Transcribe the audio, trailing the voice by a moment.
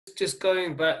just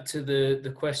going back to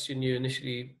the question you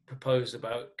initially proposed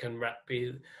about, can rap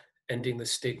be ending the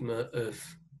stigma of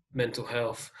mental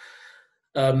health?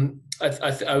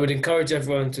 I would encourage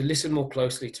everyone to listen more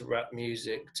closely to rap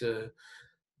music, to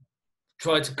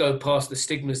try to go past the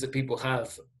stigmas that people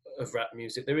have of rap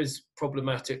music. There is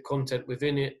problematic content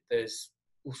within it. There's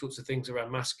all sorts of things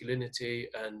around masculinity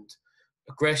and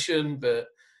aggression, but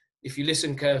if you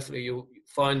listen carefully, you'll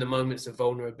find the moments of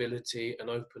vulnerability and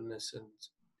openness and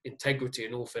integrity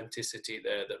and authenticity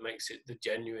there that makes it the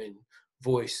genuine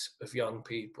voice of young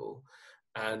people.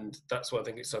 And that's why I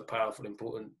think it's so powerful,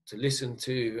 important to listen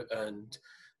to and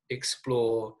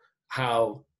explore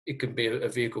how it can be a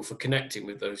vehicle for connecting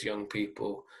with those young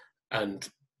people, and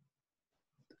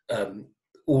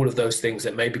all of those things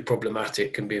that may be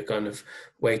problematic can be a kind of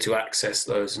way to access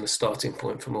those and a starting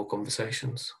point for more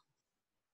conversations.